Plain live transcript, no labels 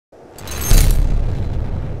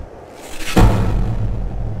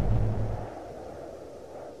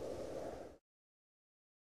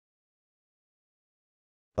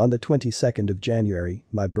On the 22nd of January,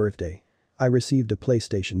 my birthday, I received a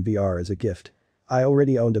PlayStation VR as a gift. I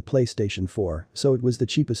already owned a PlayStation 4, so it was the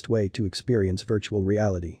cheapest way to experience virtual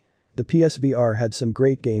reality. The PSVR had some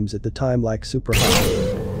great games at the time like Super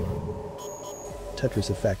Hot, Tetris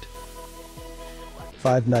Effect,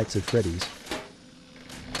 Five Nights at Freddy's,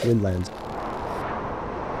 Windlands,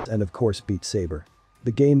 and of course Beat Saber.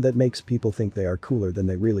 The game that makes people think they are cooler than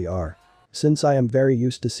they really are. Since I am very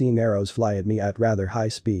used to seeing arrows fly at me at rather high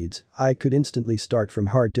speeds, I could instantly start from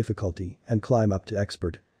hard difficulty and climb up to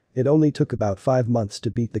expert. It only took about 5 months to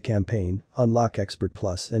beat the campaign, unlock Expert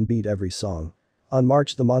Plus and beat every song. On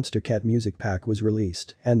March the Monster Cat music pack was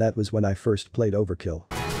released, and that was when I first played Overkill.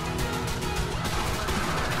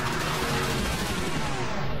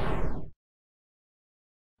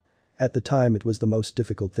 At the time it was the most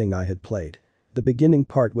difficult thing I had played. The beginning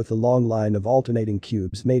part with the long line of alternating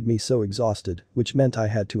cubes made me so exhausted, which meant I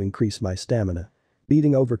had to increase my stamina.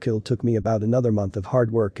 Beating Overkill took me about another month of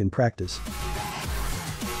hard work and practice.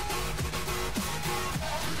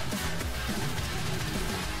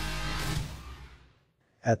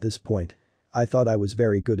 At this point, I thought I was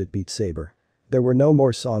very good at Beat Saber. There were no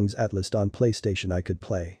more songs atlased on PlayStation I could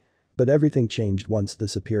play. But everything changed once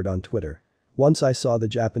this appeared on Twitter. Once I saw the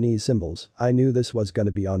Japanese symbols, I knew this was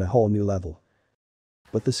gonna be on a whole new level.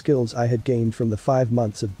 But the skills I had gained from the 5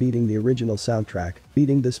 months of beating the original soundtrack,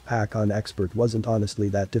 beating this pack on Expert wasn't honestly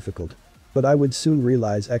that difficult. But I would soon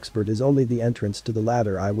realize Expert is only the entrance to the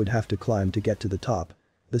ladder I would have to climb to get to the top.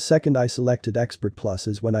 The second I selected Expert Plus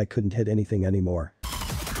is when I couldn't hit anything anymore.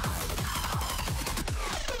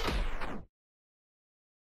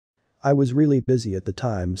 I was really busy at the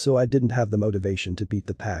time, so I didn't have the motivation to beat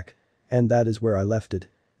the pack. And that is where I left it.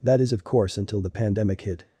 That is of course until the pandemic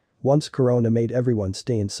hit. Once Corona made everyone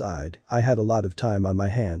stay inside, I had a lot of time on my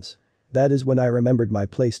hands. That is when I remembered my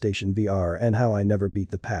PlayStation VR and how I never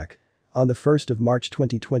beat the pack. On the 1st of March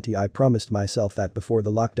 2020 I promised myself that before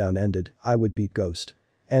the lockdown ended, I would beat Ghost.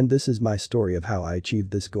 And this is my story of how I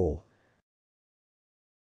achieved this goal.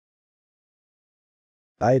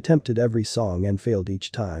 I attempted every song and failed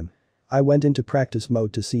each time. I went into practice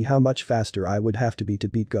mode to see how much faster I would have to be to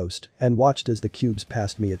beat Ghost and watched as the cubes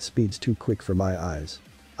passed me at speeds too quick for my eyes.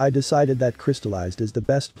 I decided that Crystallized is the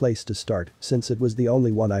best place to start since it was the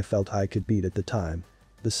only one I felt I could beat at the time.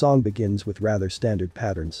 The song begins with rather standard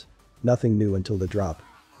patterns. Nothing new until the drop.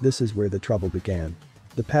 This is where the trouble began.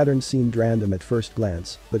 The patterns seemed random at first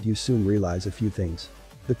glance, but you soon realize a few things.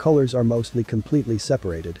 The colors are mostly completely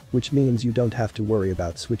separated, which means you don't have to worry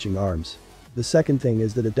about switching arms. The second thing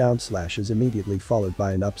is that a down slash is immediately followed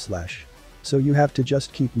by an up slash. So you have to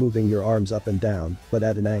just keep moving your arms up and down, but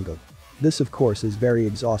at an angle. This of course is very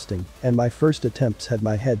exhausting, and my first attempts had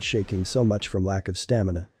my head shaking so much from lack of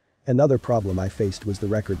stamina. Another problem I faced was the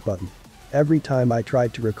record button. Every time I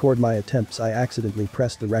tried to record my attempts I accidentally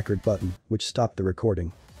pressed the record button, which stopped the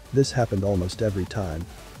recording. This happened almost every time.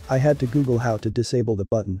 I had to Google how to disable the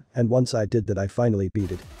button, and once I did that I finally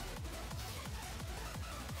beat it.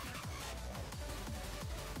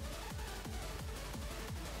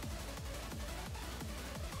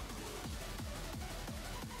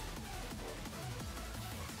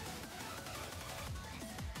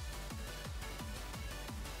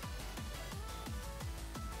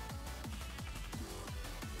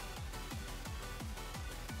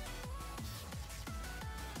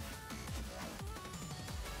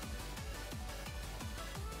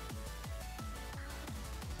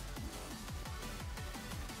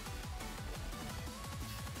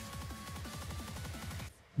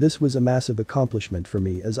 This was a massive accomplishment for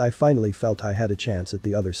me as I finally felt I had a chance at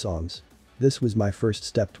the other songs. This was my first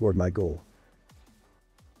step toward my goal.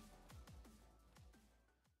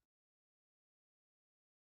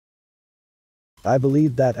 I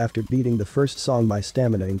believed that after beating the first song my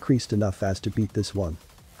stamina increased enough as to beat this one.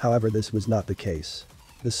 However, this was not the case.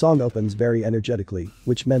 The song opens very energetically,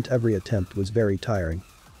 which meant every attempt was very tiring.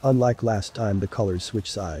 Unlike last time, the colors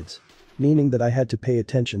switch sides. Meaning that I had to pay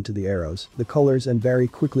attention to the arrows, the colors, and very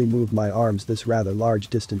quickly move my arms this rather large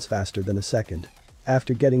distance faster than a second.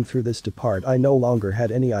 After getting through this part I no longer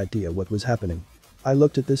had any idea what was happening. I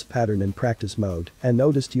looked at this pattern in practice mode and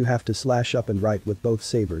noticed you have to slash up and right with both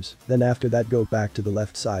sabers, then after that go back to the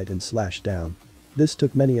left side and slash down. This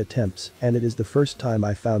took many attempts, and it is the first time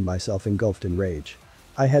I found myself engulfed in rage.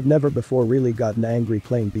 I had never before really gotten angry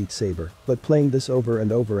playing Beat Saber, but playing this over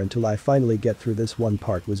and over until I finally get through this one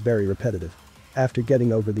part was very repetitive. After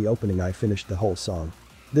getting over the opening I finished the whole song.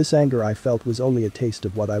 This anger I felt was only a taste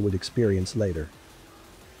of what I would experience later.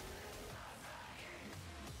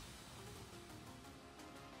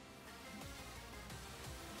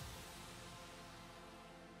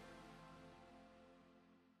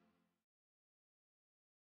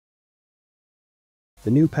 The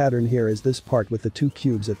new pattern here is this part with the two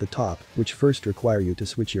cubes at the top, which first require you to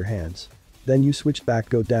switch your hands. Then you switch back,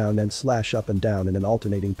 go down and slash up and down in an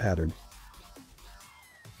alternating pattern.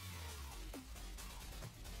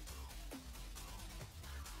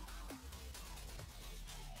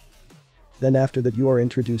 Then after that you are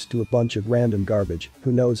introduced to a bunch of random garbage.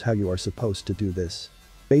 Who knows how you are supposed to do this.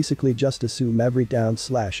 Basically just assume every down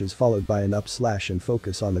slash is followed by an up slash and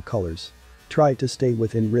focus on the colors. Try to stay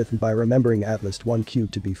within rhythm by remembering at least one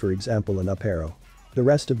cube to be, for example, an up arrow. The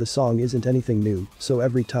rest of the song isn't anything new, so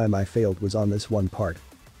every time I failed was on this one part.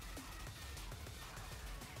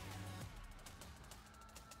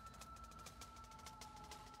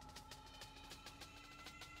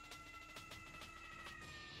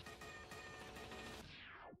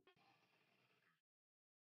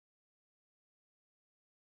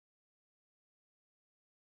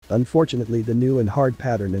 Unfortunately, the new and hard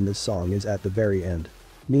pattern in this song is at the very end.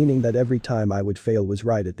 Meaning that every time I would fail was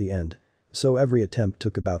right at the end. So every attempt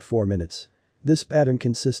took about 4 minutes. This pattern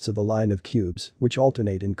consists of a line of cubes, which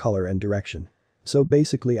alternate in color and direction. So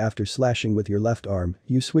basically after slashing with your left arm,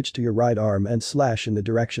 you switch to your right arm and slash in the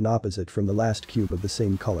direction opposite from the last cube of the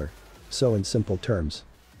same color. So in simple terms.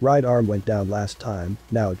 Right arm went down last time,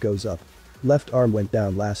 now it goes up. Left arm went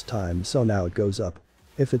down last time, so now it goes up.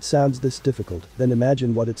 If it sounds this difficult, then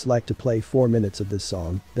imagine what it's like to play 4 minutes of this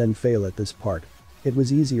song, then fail at this part. It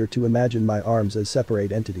was easier to imagine my arms as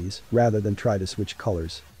separate entities, rather than try to switch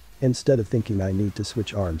colors. Instead of thinking I need to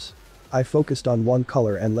switch arms. I focused on one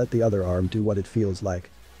color and let the other arm do what it feels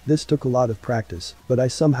like. This took a lot of practice, but I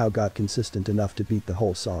somehow got consistent enough to beat the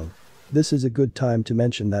whole song. This is a good time to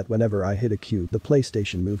mention that whenever I hit a cube, the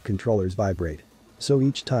PlayStation Move controllers vibrate. So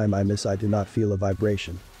each time I miss I do not feel a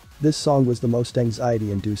vibration. This song was the most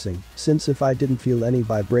anxiety-inducing, since if I didn't feel any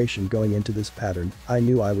vibration going into this pattern, I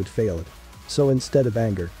knew I would fail it. So instead of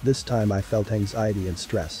anger, this time I felt anxiety and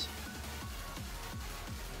stress.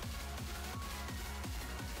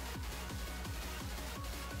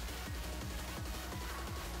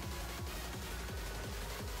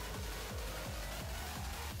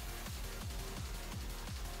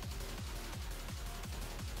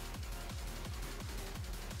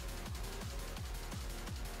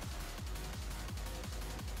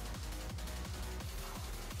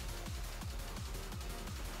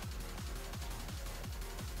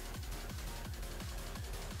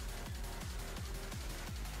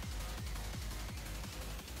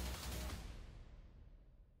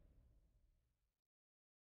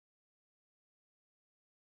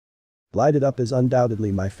 Light It Up is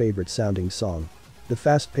undoubtedly my favorite sounding song. The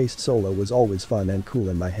fast-paced solo was always fun and cool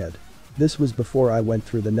in my head. This was before I went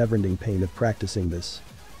through the never-ending pain of practicing this.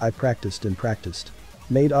 I practiced and practiced.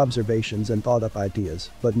 Made observations and thought up ideas,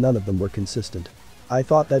 but none of them were consistent. I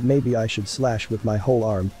thought that maybe I should slash with my whole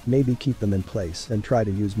arm, maybe keep them in place and try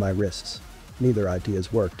to use my wrists. Neither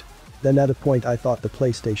ideas worked. Then at a point I thought the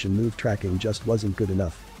PlayStation Move tracking just wasn't good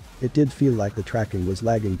enough. It did feel like the tracking was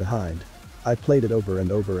lagging behind. I played it over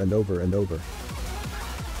and over and over and over.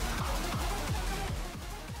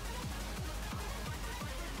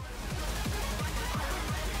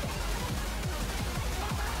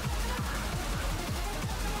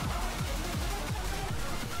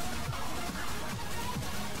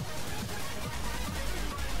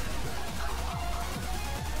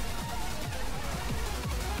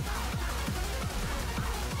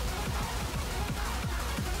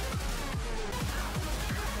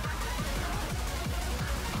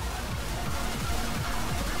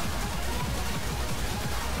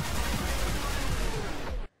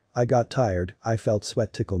 I got tired, I felt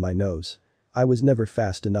sweat tickle my nose. I was never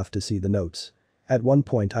fast enough to see the notes. At one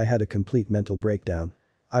point I had a complete mental breakdown.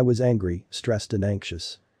 I was angry, stressed and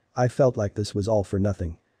anxious. I felt like this was all for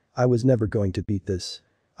nothing. I was never going to beat this.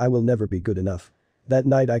 I will never be good enough. That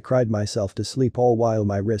night I cried myself to sleep all while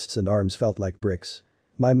my wrists and arms felt like bricks.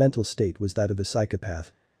 My mental state was that of a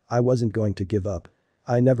psychopath. I wasn't going to give up.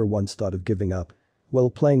 I never once thought of giving up. While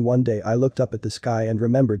playing one day I looked up at the sky and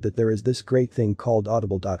remembered that there is this great thing called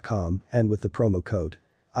audible.com and with the promo code.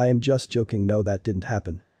 I am just joking, no, that didn't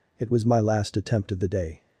happen. It was my last attempt of the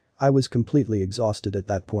day. I was completely exhausted at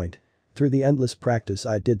that point. Through the endless practice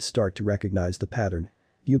I did start to recognize the pattern.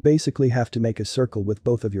 You basically have to make a circle with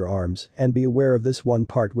both of your arms and be aware of this one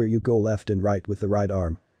part where you go left and right with the right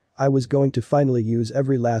arm. I was going to finally use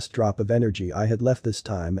every last drop of energy I had left this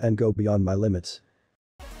time and go beyond my limits.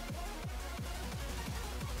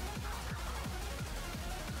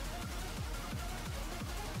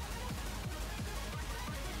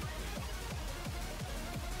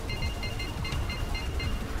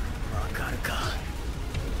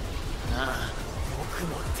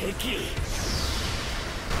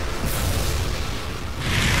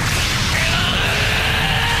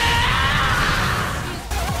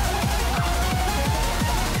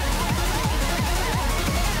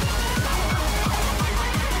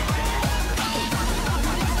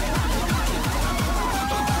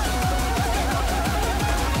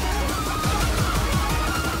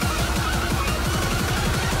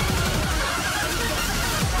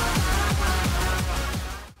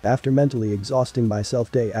 After mentally exhausting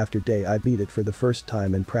myself day after day, I beat it for the first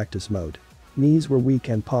time in practice mode. Knees were weak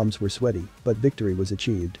and palms were sweaty, but victory was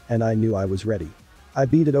achieved, and I knew I was ready. I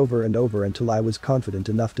beat it over and over until I was confident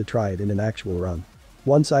enough to try it in an actual run.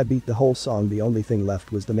 Once I beat the whole song, the only thing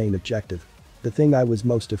left was the main objective. The thing I was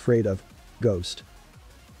most afraid of. Ghost.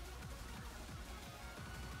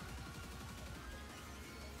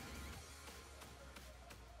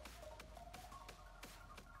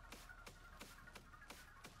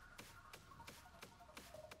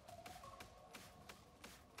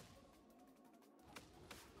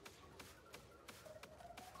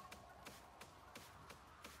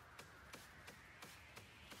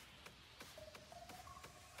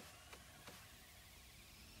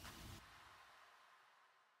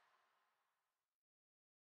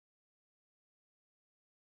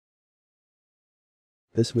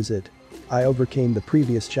 This was it. I overcame the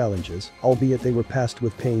previous challenges, albeit they were passed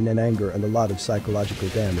with pain and anger and a lot of psychological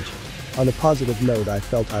damage. On a positive note, I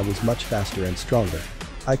felt I was much faster and stronger.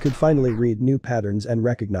 I could finally read new patterns and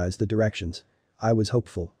recognize the directions. I was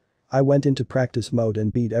hopeful. I went into practice mode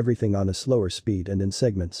and beat everything on a slower speed and in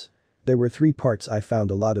segments. There were 3 parts I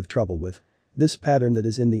found a lot of trouble with. This pattern that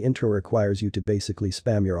is in the intro requires you to basically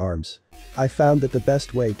spam your arms. I found that the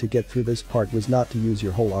best way to get through this part was not to use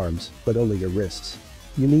your whole arms, but only your wrists.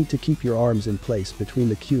 You need to keep your arms in place between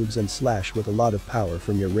the cubes and slash with a lot of power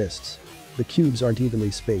from your wrists. The cubes aren't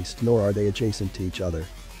evenly spaced, nor are they adjacent to each other.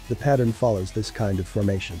 The pattern follows this kind of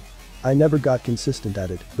formation. I never got consistent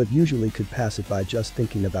at it, but usually could pass it by just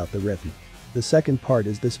thinking about the rhythm. The second part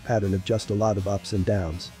is this pattern of just a lot of ups and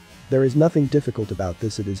downs. There is nothing difficult about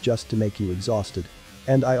this, it is just to make you exhausted.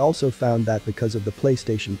 And I also found that because of the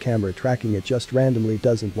PlayStation camera tracking, it just randomly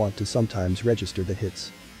doesn't want to sometimes register the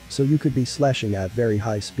hits. So you could be slashing at very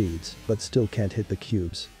high speeds, but still can't hit the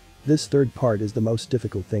cubes. This third part is the most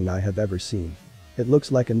difficult thing I have ever seen. It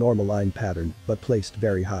looks like a normal line pattern, but placed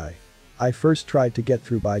very high. I first tried to get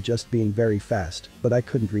through by just being very fast, but I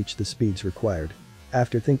couldn't reach the speeds required.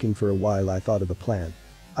 After thinking for a while, I thought of a plan.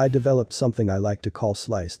 I developed something I like to call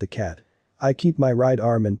Slice the Cat. I keep my right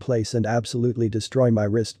arm in place and absolutely destroy my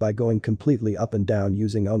wrist by going completely up and down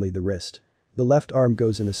using only the wrist. The left arm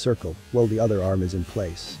goes in a circle, while the other arm is in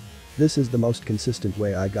place. This is the most consistent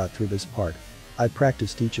way I got through this part. I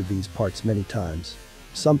practiced each of these parts many times.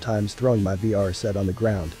 Sometimes throwing my VR set on the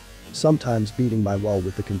ground. Sometimes beating my wall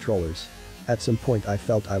with the controllers. At some point I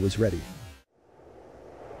felt I was ready.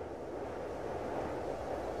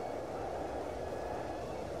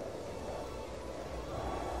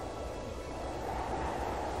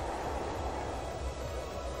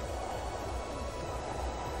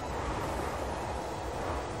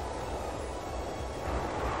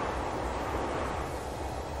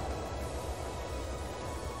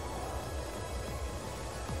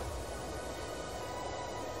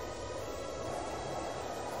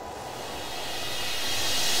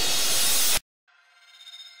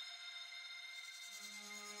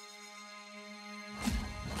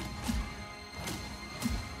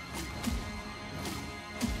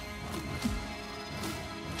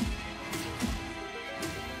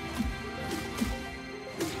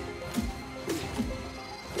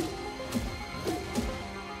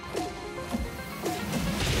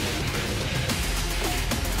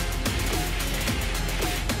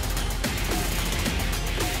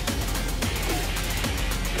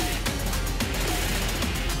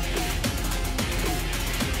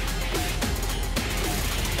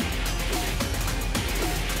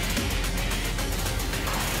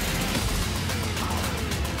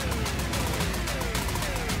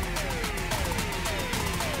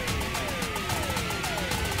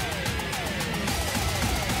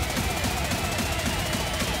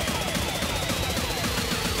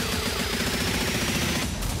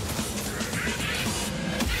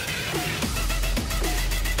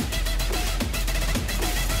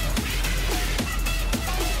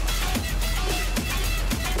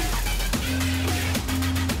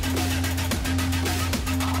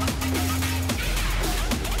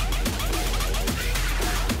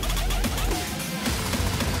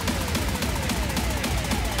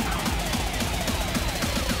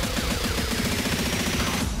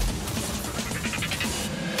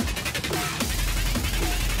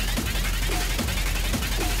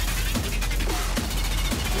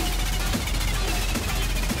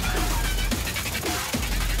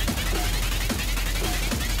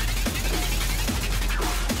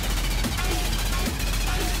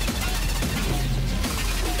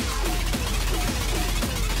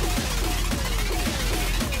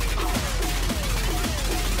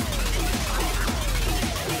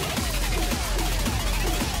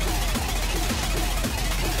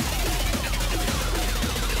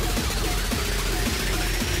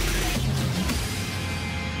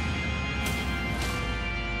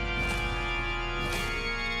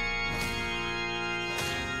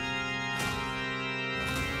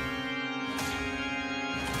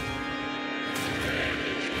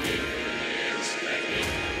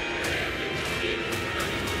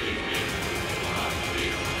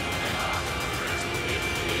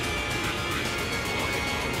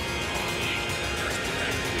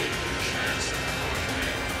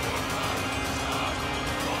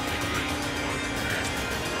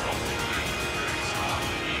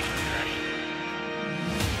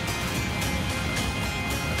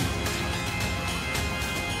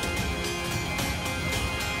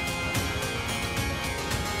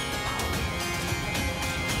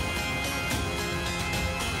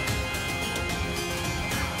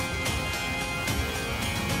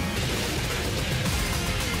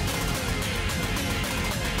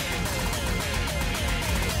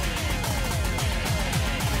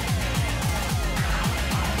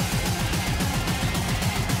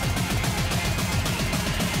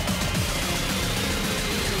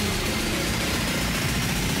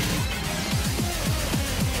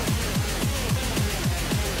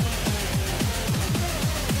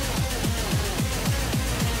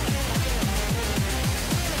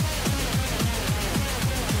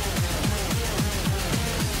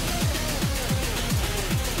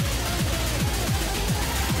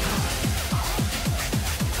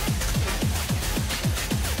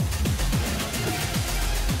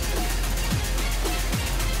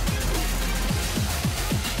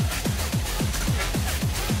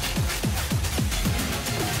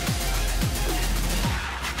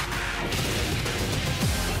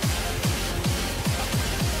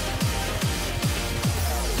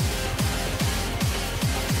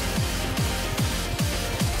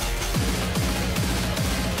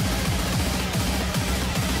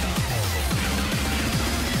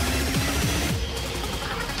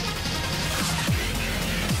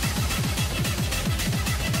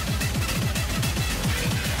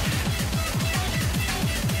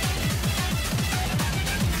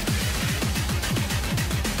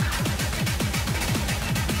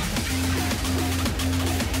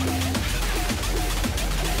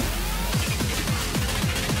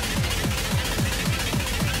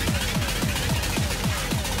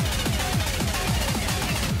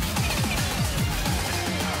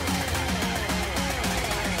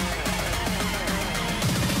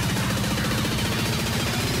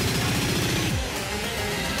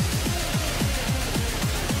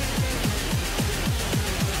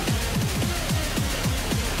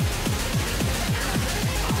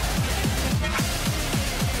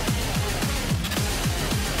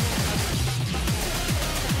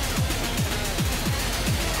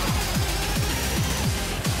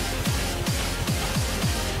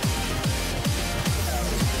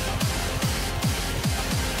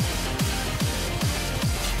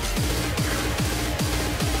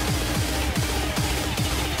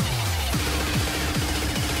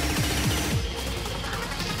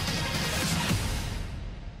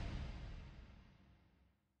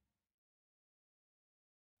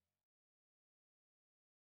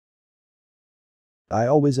 I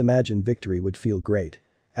always imagined victory would feel great.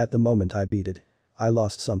 At the moment I beat it. I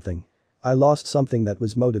lost something. I lost something that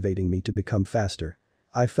was motivating me to become faster.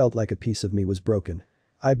 I felt like a piece of me was broken.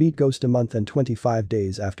 I beat Ghost a month and 25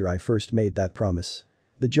 days after I first made that promise.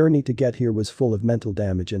 The journey to get here was full of mental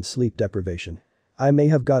damage and sleep deprivation. I may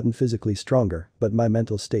have gotten physically stronger, but my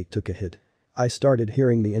mental state took a hit. I started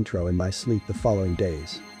hearing the intro in my sleep the following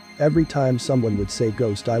days. Every time someone would say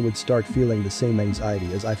Ghost, I would start feeling the same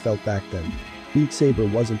anxiety as I felt back then. Beat Saber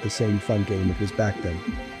wasn't the same fun game it was back then.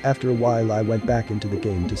 After a while I went back into the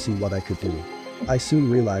game to see what I could do. I soon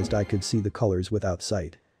realized I could see the colors without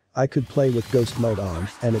sight. I could play with Ghost mode on,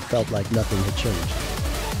 and it felt like nothing had changed.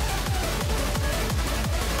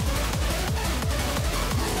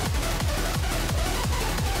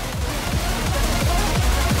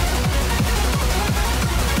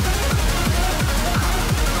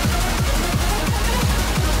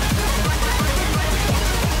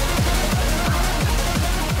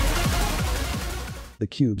 The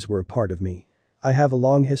cubes were a part of me. I have a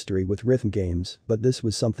long history with rhythm games, but this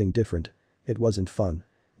was something different. It wasn't fun.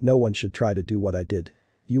 No one should try to do what I did.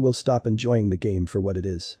 You will stop enjoying the game for what it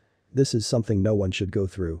is. This is something no one should go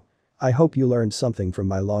through. I hope you learned something from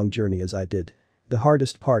my long journey as I did. The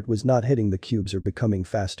hardest part was not hitting the cubes or becoming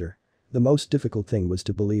faster. The most difficult thing was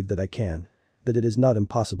to believe that I can. That it is not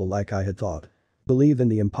impossible like I had thought. Believe in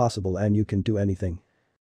the impossible and you can do anything.